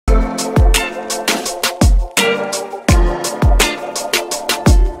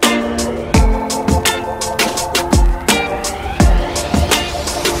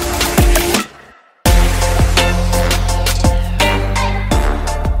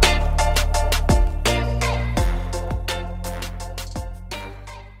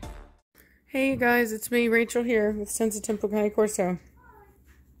guys, it's me, Rachel, here with Sons of Temple County Corso.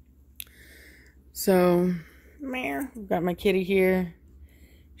 So, I've got my kitty here.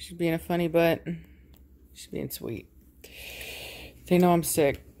 She's being a funny butt. She's being sweet. They know I'm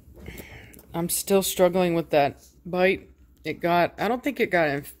sick. I'm still struggling with that bite. I don't think it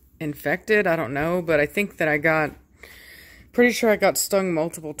got infected. I don't know, but I think that pretty sure I got stung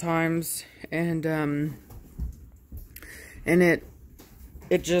multiple times. And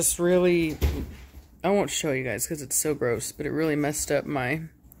it just really, I won't show you guys because it's so gross, but it really messed up my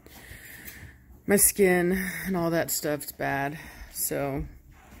skin and all that stuff's bad. So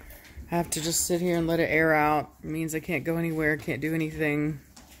I have to just sit here and let it air out. It means I can't go anywhere, can't do anything.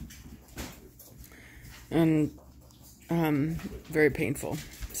 And very painful.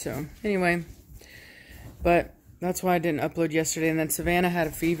 So anyway, but that's why I didn't upload yesterday. And then Savannah had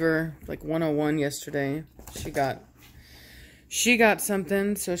a fever, like 101 yesterday. She got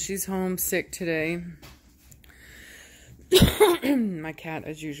something, so she's home sick today. My cat,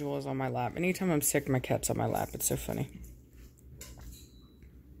 as usual, is on my lap. Anytime I'm sick, my cat's on my lap. It's so funny.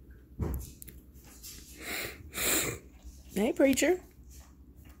 Hey, preacher.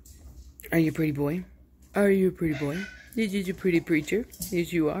 Are you a pretty boy? Are you a pretty boy? This is a pretty preacher.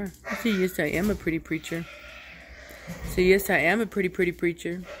 Yes, you are. So, yes, I am a pretty preacher. So, yes, I am a pretty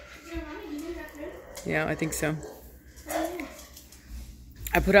preacher. Yeah, I think so.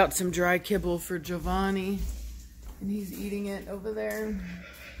 I put out some dry kibble for Giovanni, and he's eating it over there.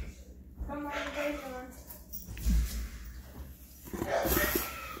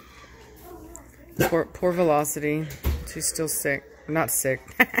 Poor Velocity. She's still sick. Not sick.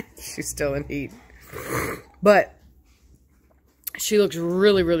 She's still in heat. But she looks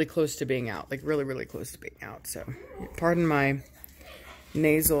really, really close to being out. Like, really, really close to being out. So, pardon my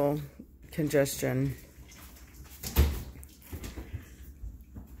nasal congestion.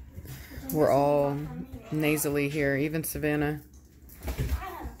 We're all nasally here, even Savannah.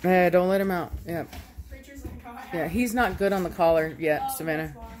 Don't let him out. Yep. Yeah, he's not good on the collar yet,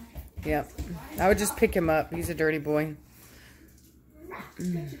 Savannah. Yep. I would just pick him up. He's a dirty boy.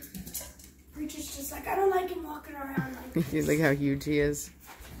 Preacher's just like, I don't like him walking around like You like how huge he is.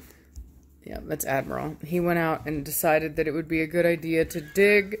 Yeah, that's Admiral. He went out and decided that it would be a good idea to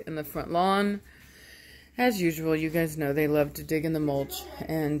dig in the front lawn. As usual, you guys know they love to dig in the mulch,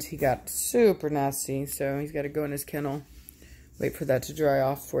 and he got super nasty, so he's got to go in his kennel. Wait for that to dry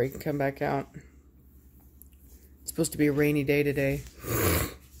off before he can come back out. It's supposed to be a rainy day today.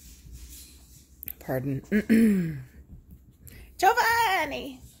 Pardon.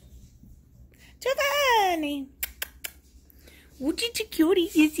 Giovanni! Giovanni! Oh, did you cutie?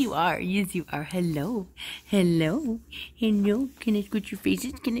 Yes, you are. Yes, you are. Hello. Hello. Hello. Can I squish your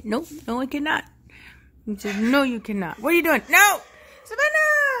faces? Can I? No. No, I cannot. He says, no, you cannot. What are you doing? No!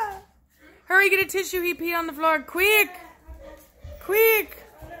 Savannah! Hurry, get a tissue. He peed on the floor. Quick! Quick!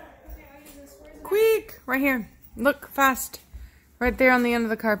 Quick! Right here. Look, fast. Right there on the end of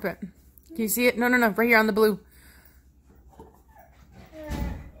the carpet. Can you see it? No, no, no. Right here on the blue.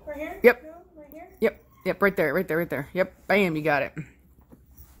 right here? Yep. No, right here? Yep. Yep, right there, right there, right there. Yep. Bam, you got it.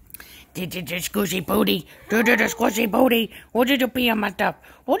 Did you just squishy booty? Did you just squishy booty? What did you pee on my stuff?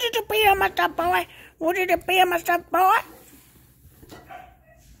 What did you pee on my stuff, boy? What did you pee on my stuff, boy?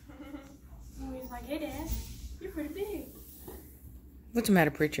 He's like, hey, Dad, you're pretty big. What's the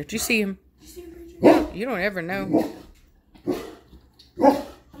matter, preacher? Did you see him? Did you see him, Preacher? Yeah, you don't ever know. Am I like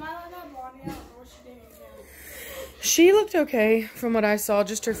that blondie out, or what's she doing? She looked okay from what I saw.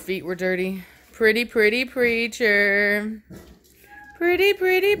 Just her feet were dirty. Pretty preacher. Pretty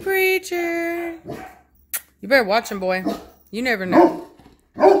preacher. You better watch him, boy. You never know.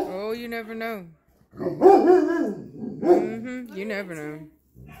 Oh, you never know. You never know.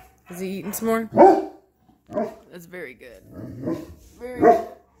 Is he eating some more? That's very good. Very good.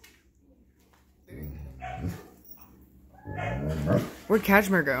 Very good. Where'd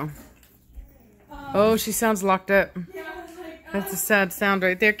Cashmere go? Oh, she sounds locked up. Yeah, I was like, That's a sad sound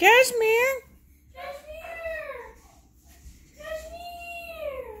right there. Cashmere!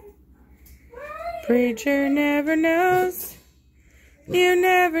 Preacher never knows. You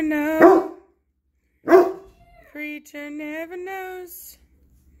never know. Preacher never knows.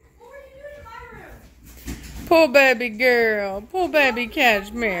 What were you doing in my room? Poor baby girl. Poor baby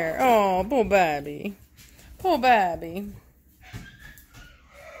Cashmere. Oh, poor baby. Poor baby.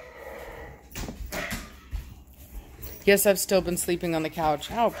 Yes, I've still been sleeping on the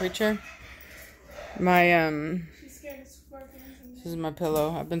couch. Ow, preacher. My, She's scared of scorpions. this is my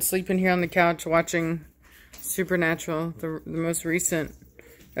pillow. I've been sleeping here on the couch watching Supernatural, the most recent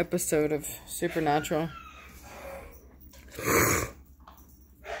episode of Supernatural.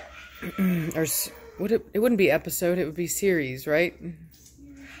 Or would it wouldn't be episode, it would be series, right?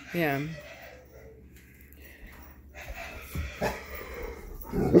 Yeah.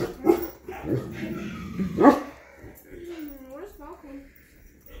 Where's Malcolm?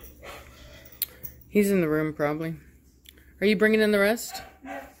 He's in the room, probably. Are you bringing in the rest?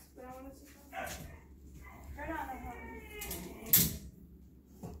 Yes, but I want to see something. Or not,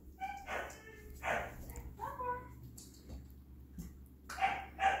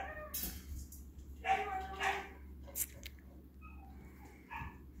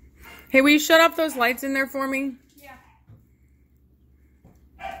 Hey, will you shut off those lights in there for me? yeah.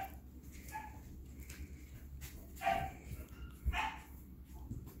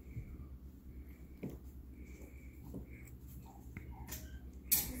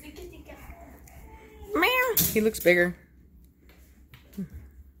 Meow. He looks bigger.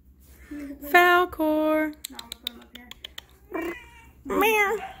 Falcor. No, I'm gonna put him up here.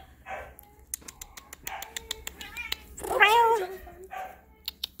 Meow. Meow.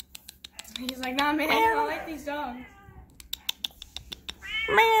 He's like, nah, man, I don't like these dogs.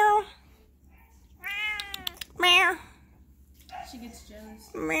 Meow. Meow. She gets jealous.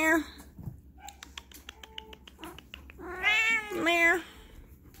 Meow. Meow.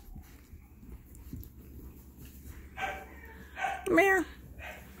 Meow.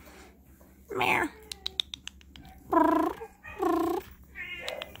 Meow.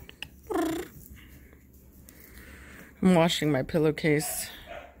 I'm washing my pillowcase.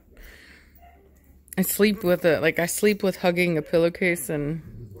 I sleep with I sleep with hugging a pillowcase, and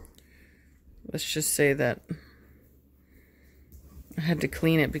let's just say that I had to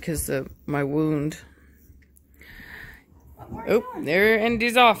clean it because of my wound. Oh, there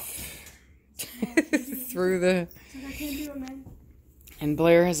Andy's off. Through the... I can't do it, man. And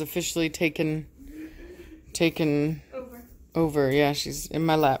Blair has officially taken over. Yeah, she's in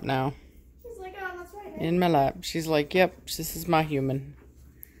my lap now. She's like, oh, that's right, man. In my lap. She's like, yep, this is my human.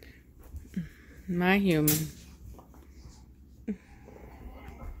 My human.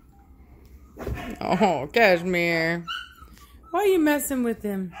 Oh, Cashmere. Why are you messing with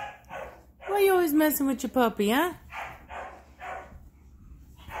him? Why are you always messing with your puppy, huh?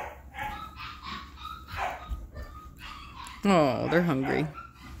 Oh, they're hungry.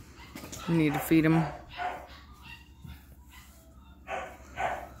 We need to feed them.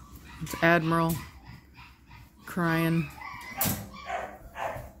 It's Admiral crying.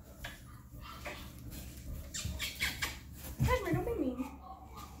 Cashmere, don't be mean.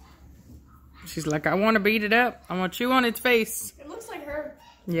 She's like, I want to beat it up. I want to chew on its face. It looks like her.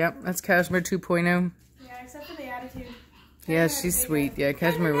 Yep, that's Cashmere 2.0. Yeah, except for the attitude. Yeah, she's sweet. Yeah,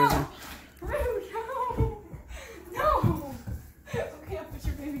 Cashmere was a... Rude, no. No. Okay, I'll put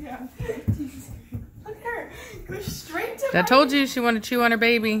your baby down. Jesus. Look at her. Go straight to I told you she wanted to chew on her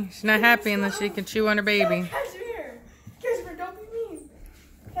baby. She's not happy unless she can chew on her baby. Cashmere. Cashmere, don't be mean.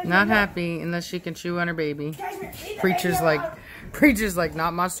 Cashmere, Not no. happy unless she can chew on her baby. Cashmere, eat the Preacher's baby like, out.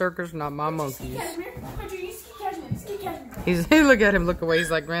 not my circus, not my monkeys. Cashmere, Hunter, you ski Cashmere. Ski Cashmere. He's look at him, look away.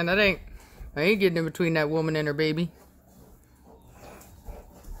 He's like, man, I ain't getting in between that woman and her baby.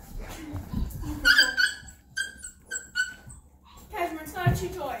 Cashmere, it's not a chew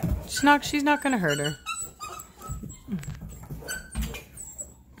toy. She's not gonna hurt her.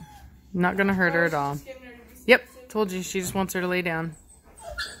 Not gonna hurt her at all. Just giving her to be Yep, submissive. told you, she just wants her to lay down.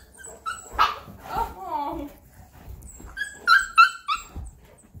 Oh.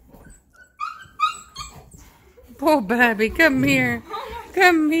 Poor baby, come here.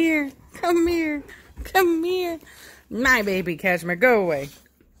 Come here. Come here. Come here. My baby, Cashmere, go away.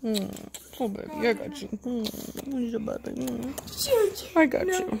 Oh, baby, I got you. Where's your baby? I got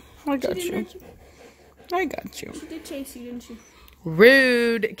you. I got you. I got you. She did chase you, didn't she?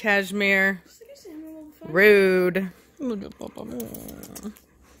 Rude, Cashmere. Just like I said, little fun. Rude. Look at Papa.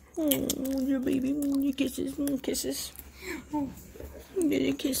 Oh, your baby. Your kisses. Kisses. Get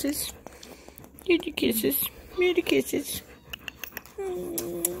your kisses. Get your kisses. Get your kisses.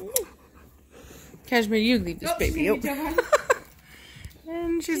 Cashmere, you leave this baby. She Oh.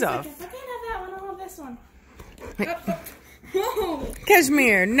 And she's She's off. like, if I can't have that one, I'll have this one. Whoa.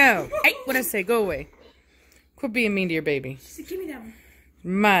 Cashmere, no. Hey, what I say? Go away. Quit being mean to your baby. She's like, give me that one.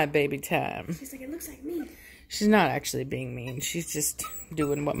 My baby time. She's like, it looks like me. She's not actually being mean. She's just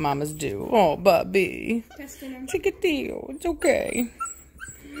doing what mamas do. Oh, Bubby. Testing him. Take a deal. It's okay.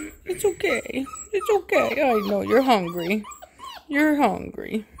 It's okay. It's okay. I know you're hungry. You're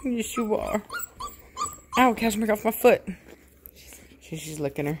hungry. Yes, you are. Ow, Cashmere got off my foot. She's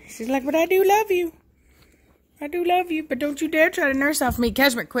licking her. She's like, but I do love you. I do love you, but don't you dare try to nurse off me.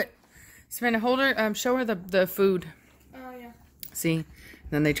 Cashmere, quit. Savannah, hold her. Show her the food. Oh, yeah. See,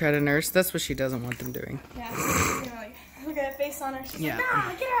 Then they try to nurse. That's what she doesn't want them doing. Yeah. Like, look at that face on her. She's Yeah. like,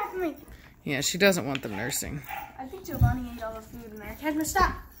 ah, get off me. Yeah, she doesn't want them nursing. I think Giovanni ate all the food in there. Cadmer,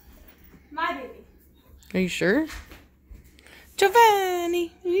 stop. My baby. Are you sure?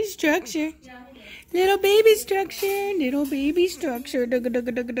 Giovanni, you structure. Little baby structure. Little baby structure. Dugga, dugga,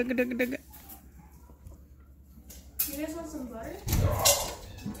 dugga, dugga, dugga, dugga. You guys want some butter?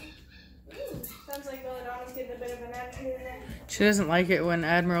 Sounds like Belladonna's getting a bit of an attitude in there. She doesn't like it when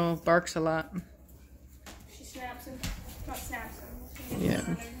Admiral barks a lot. She snaps him. Not snaps him. Yeah,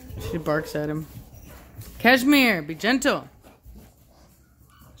 she barks at him. Cashmere, be gentle.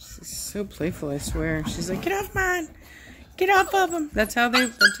 She's so playful, I swear. She's like, get off mine. Get off of him. That's how they,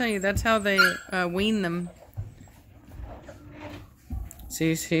 I'll tell you, that's how they wean them.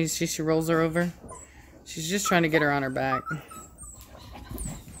 See, she rolls her over. She's just trying to get her on her back.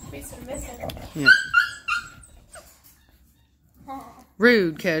 Yeah.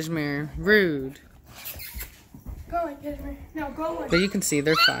 Rude, Cashmere. Rude. Go away, Cashmere. No, go away. But you can see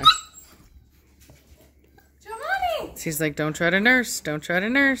they're fine. Giovanni! She's like, don't try to nurse. Don't try to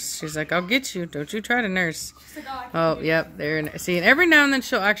nurse. She's like, I'll get you. Don't you try to nurse. She's like, oh, I can't Oh, do it. yep. They're see, and every now and then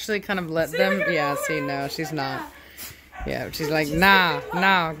she'll actually kind of let them. Yeah, see, no, she's not. Yeah, she's like, nah,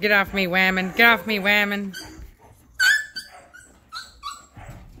 nah, get off me, whammon. Get off me, whammon.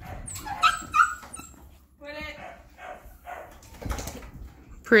 Quit it.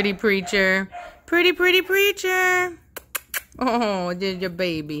 Pretty preacher. Pretty, pretty preacher. Oh, there's your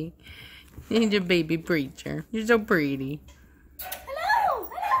baby. There's your baby preacher. You're so pretty. Hello!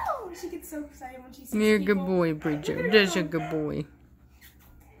 Hello! She gets so excited when she sees You're a good people. boy, preacher. Just a good boy.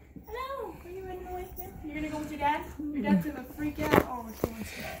 Hello! Are you running away from him? You're gonna go with your dad? Your dad's gonna freak out. Oh, it's going to.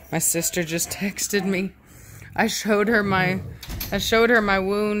 My sister just texted me. I showed her my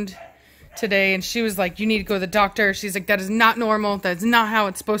wound today, and she was like, you need to go to the doctor. She's like, that is not normal. That's not how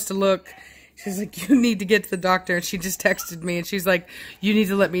it's supposed to look. She's like, you need to get to the doctor. And she just texted me, and she's like, you need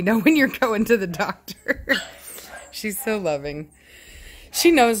to let me know when you're going to the doctor. She's so loving.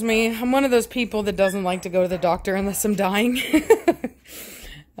 She knows me. I'm one of those people that doesn't like to go to the doctor unless I'm dying.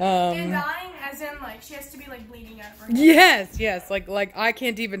 And dying, as in, like, she has to be, like, bleeding out of her head. Yes. Like I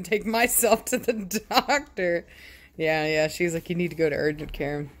can't even take myself to the doctor. Yeah. She's like, you need to go to urgent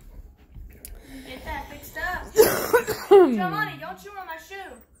care. Get that fixed up. Giovanni, don't chew on my shoe.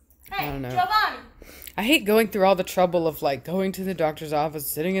 Hey, I don't know. Giovanni. I hate going through all the trouble of, like, going to the doctor's office,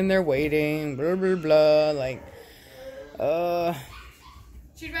 sitting in there waiting, blah, blah, blah, like,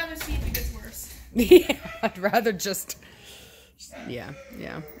 She'd rather see if it gets worse. yeah, I'd rather just, yeah,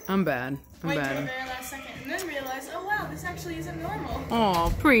 I'm bad, Wait till the very last second and then realize, oh wow, this actually isn't normal.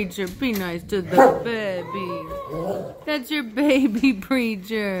 Oh, preacher, be nice to the baby. That's your baby,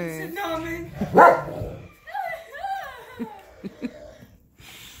 preacher. No, man.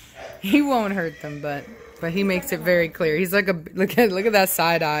 He won't hurt them, but he makes it very clear. He's like look at that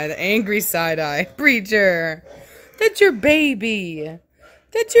side eye, the angry side eye. Preacher, that's your baby.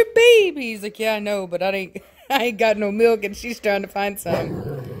 That's your baby. He's like, yeah, I know, but I ain't got no milk, and she's trying to find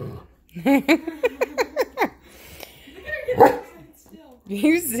some.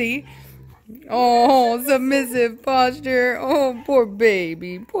 You see? Oh, submissive posture. Oh, poor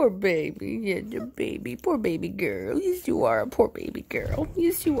baby. Poor baby. Yeah, your baby. Poor baby girl. Yes, you are a poor baby girl.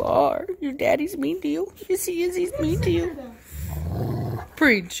 Yes, you are. Your daddy's mean to you. Yes, he is. He's mean to you.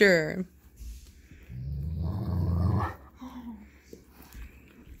 Preacher.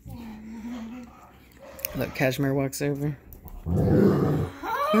 Look, Cashmere walks over.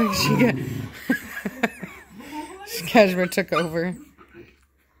 Look, she got... Cashmere took over.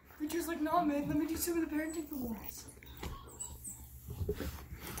 Preacher's like, no, man, let me do some of the parenting for once.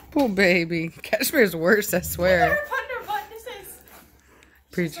 Poor baby. Cashmere's worse, I swear.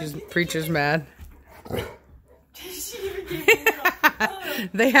 Preacher's mad.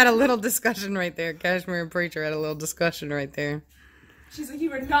 They had a little discussion right there. Cashmere and Preacher had a little discussion right there. She's like, you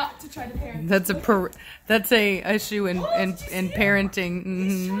were not to try to parent. That's a issue in parenting.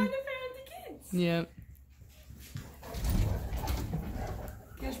 He's Mm-hmm. trying to parent the kids. Yep.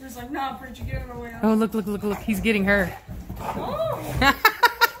 Cashmere's like, nah, Preacher, get him away. Oh, look. He's getting her. Oh.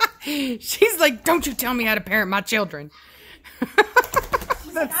 She's like, don't you tell me how to parent my children.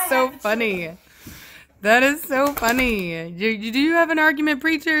 That's so funny. That is so funny. Do you have an argument,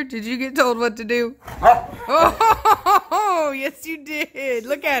 Preacher? Did you get told what to do? Oh, yes you did.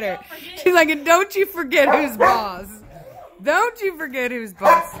 Look at her. She's like, and don't you forget who's boss. Don't you forget who's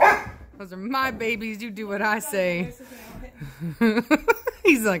boss. Those are my babies. You do what I say.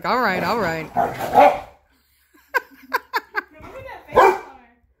 He's like, all right.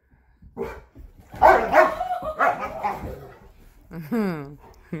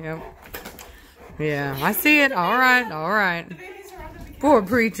 Yep. Yeah, I see it. All right, all right. The babies are under the couch. Poor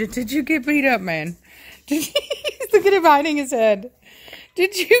Preacher. Did you get beat up, man? Did you... Look at him hiding his head.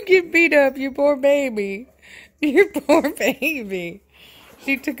 Did you get beat up, you poor baby? You poor baby.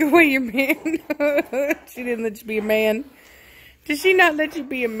 She took away your man. She didn't let you be a man. Did she not let you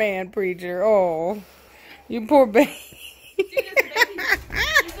be a man, Preacher? Oh, you poor baby. Dude,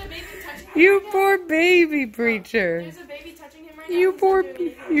 there's a baby touching him You right now. poor baby, Preacher. There's a baby touching him right now. You He's poor, not doing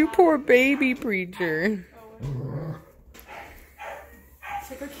anything you about poor it. baby, Preacher. It's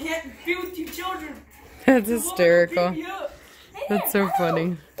like, I can't be with you children. That's The woman will hysterical. beat me up. That's so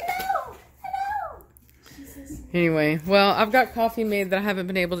funny. Hello. Hello. Jesus. Anyway, well, I've got coffee made that I haven't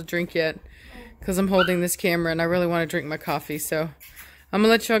been able to drink yet because I'm holding this camera and I really want to drink my coffee. So I'm going to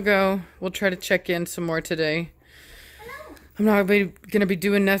let y'all go. We'll try to check in some more today. I'm not going to be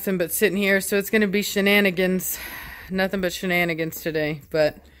doing nothing but sitting here, so it's going to be shenanigans. Nothing but shenanigans today,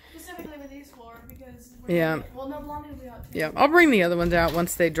 but Specifically with these four because we're yeah. gonna, well, no, Blondie will be out too. Yeah, I'll bring the other ones out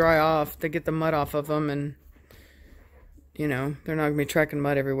once they dry off to get the mud off of them, and you know, they're not going to be tracking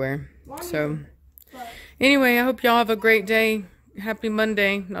mud everywhere. So But anyway, I hope y'all have a great day. Happy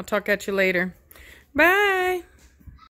Monday. I'll talk at you later. Bye.